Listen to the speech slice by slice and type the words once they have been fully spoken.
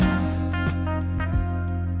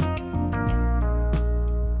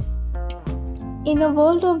In a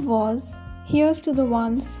world of wars, here's to the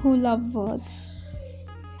ones who love words.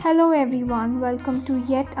 Hello, everyone. Welcome to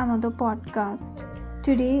yet another podcast.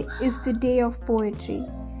 Today is the day of poetry.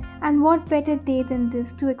 And what better day than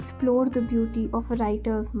this to explore the beauty of a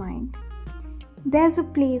writer's mind? There's a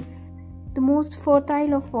place, the most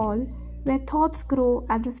fertile of all, where thoughts grow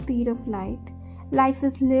at the speed of light. Life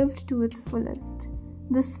is lived to its fullest.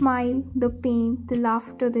 The smile, the pain, the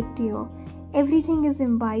laughter, the tear, everything is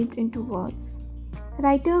imbibed into words.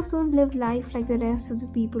 Writers don't live life like the rest of the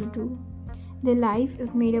people do. Their life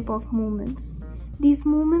is made up of moments. These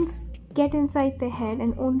moments get inside their head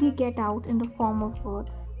and only get out in the form of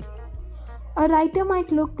words. A writer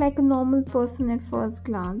might look like a normal person at first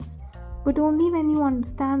glance, but only when you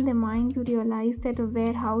understand their mind you realize that a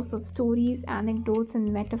warehouse of stories, anecdotes,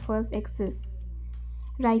 and metaphors exists.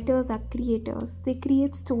 Writers are creators. They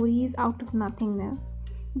create stories out of nothingness.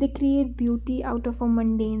 They create beauty out of a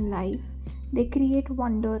mundane life. They create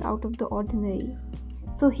wonder out of the ordinary.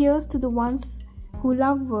 So here's to the ones who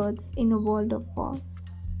love words in a world of wars.